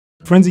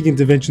Forensic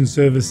Intervention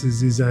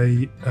Services is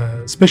a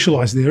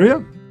specialised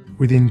area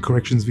within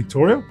Corrections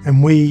Victoria,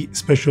 and we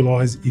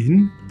specialise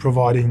in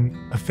providing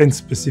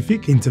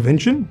offence-specific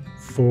intervention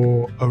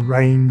for a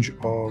range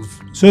of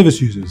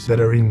service users that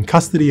are in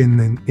custody and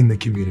then in the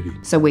community.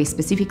 So we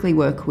specifically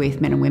work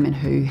with men and women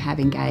who have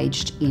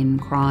engaged in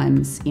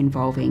crimes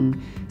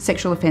involving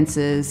sexual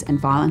offences and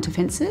violent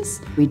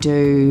offences. We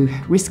do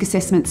risk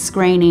assessment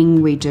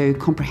screening, we do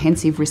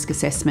comprehensive risk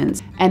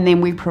assessments, and then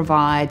we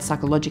provide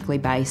psychologically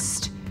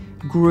based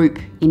group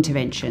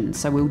intervention.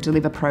 So we'll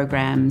deliver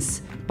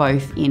programs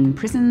both in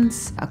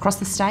prisons across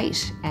the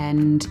state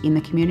and in the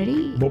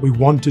community. What we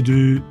want to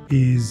do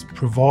is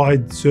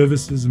provide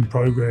services and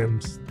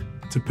programs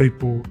to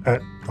people at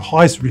the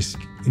highest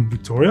risk in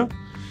Victoria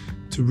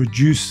to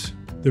reduce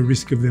the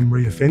risk of them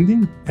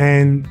reoffending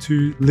and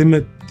to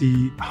limit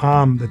the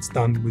harm that's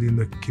done within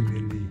the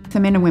community. The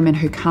men and women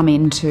who come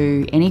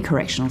into any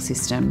correctional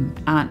system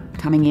aren't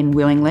coming in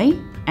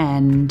willingly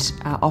and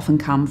often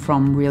come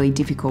from really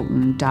difficult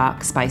and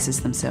dark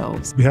spaces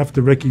themselves. We have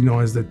to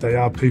recognise that they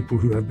are people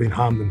who have been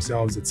harmed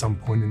themselves at some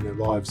point in their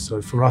lives.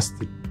 So for us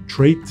to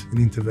treat and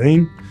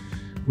intervene,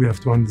 we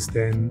have to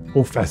understand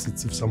all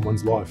facets of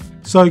someone's life.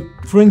 So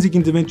Forensic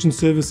Intervention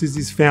Services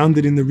is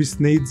founded in the Risk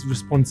Needs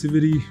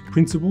Responsivity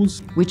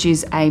Principles, which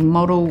is a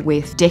model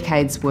with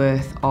decades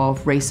worth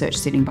of research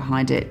sitting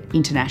behind it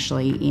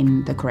internationally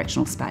in the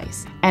correctional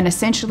space. And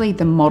essentially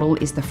the model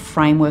is the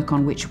framework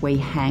on which we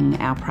hang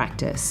our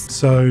practice.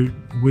 So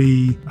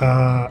we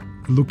are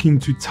looking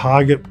to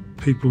target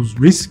people's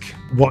risk,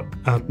 what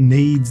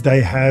needs they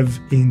have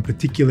in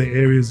particular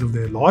areas of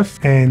their life,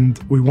 and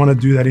we want to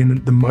do that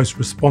in the most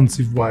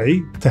responsive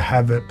way to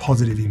have a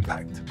positive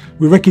impact.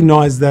 We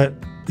recognise that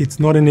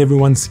it's not in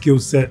everyone's skill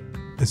set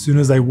as soon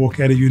as they walk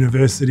out of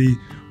university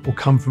or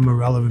come from a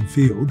relevant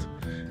field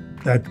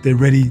that they're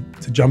ready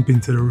to jump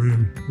into the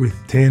room with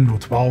 10 or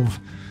 12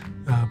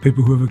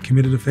 people who have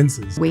committed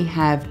offences. We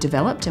have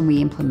developed and we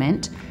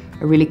implement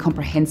a really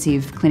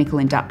comprehensive clinical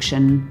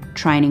induction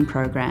training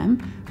program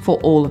for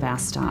all of our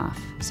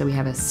staff. So we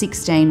have a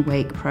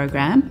 16-week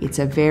program. It's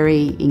a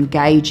very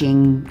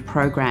engaging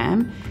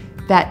program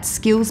that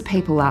skills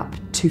people up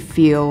to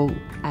feel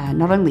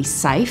not only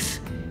safe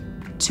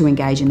to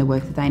engage in the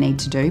work that they need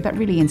to do, but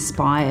really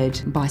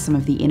inspired by some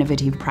of the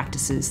innovative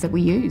practices that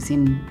we use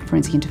in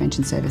Forensic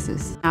Intervention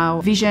Services.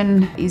 Our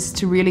vision is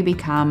to really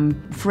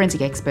become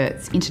forensic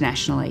experts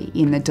internationally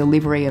in the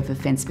delivery of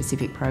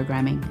offence-specific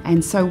programming.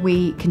 And so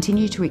we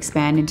continue to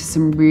expand into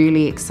some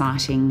really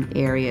exciting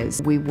areas.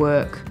 We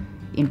work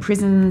in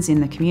prisons, in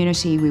the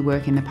community, we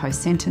work in the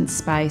post-sentence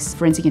space.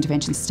 Forensic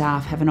intervention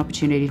staff have an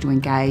opportunity to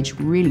engage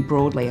really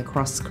broadly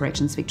across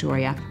Corrections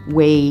Victoria.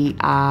 We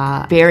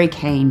are very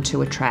keen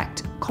to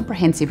attract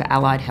comprehensive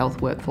allied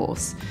health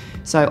workforce.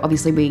 So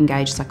obviously we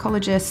engage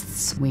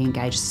psychologists, we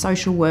engage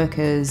social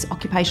workers,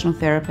 occupational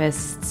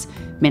therapists,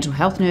 mental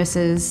health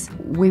nurses.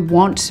 We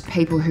want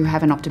people who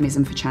have an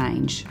optimism for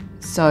change.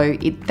 So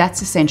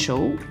that's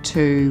essential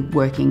to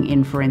working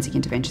in Forensic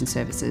Intervention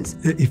Services.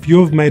 If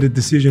you've made a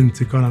decision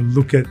to kind of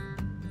look at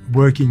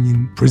working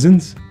in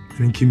prisons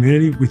and in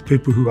community with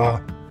people who are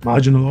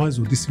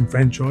marginalised or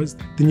disenfranchised,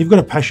 then you've got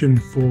a passion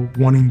for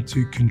wanting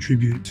to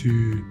contribute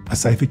to a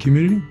safer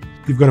community.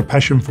 You've got a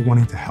passion for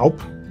wanting to help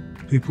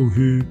people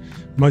who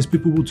most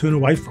people will turn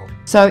away from.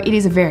 So it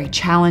is a very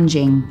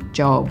challenging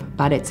job,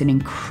 but it's an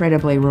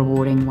incredibly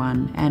rewarding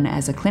one. And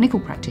as a clinical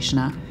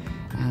practitioner,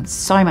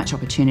 so much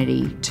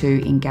opportunity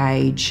to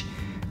engage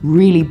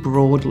really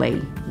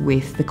broadly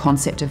with the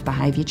concept of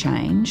behaviour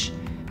change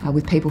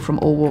with people from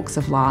all walks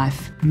of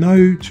life.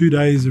 No 2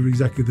 days are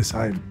exactly the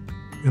same.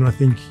 And I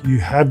think you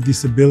have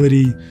this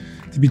ability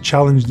to be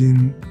challenged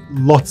in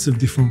lots of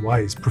different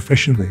ways,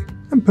 professionally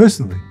and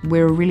personally.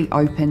 We're a really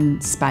open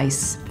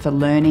space for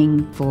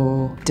learning,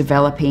 for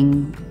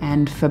developing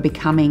and for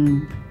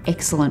becoming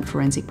excellent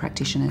forensic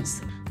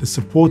practitioners. The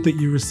support that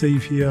you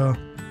receive here,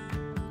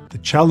 the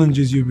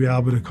challenges you'll be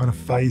able to kind of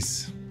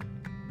face,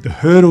 the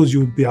hurdles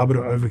you'll be able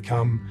to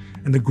overcome,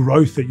 and the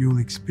growth that you'll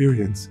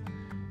experience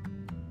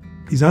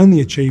is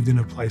only achieved in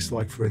a place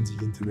like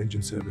Forensic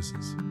Intervention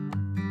Services.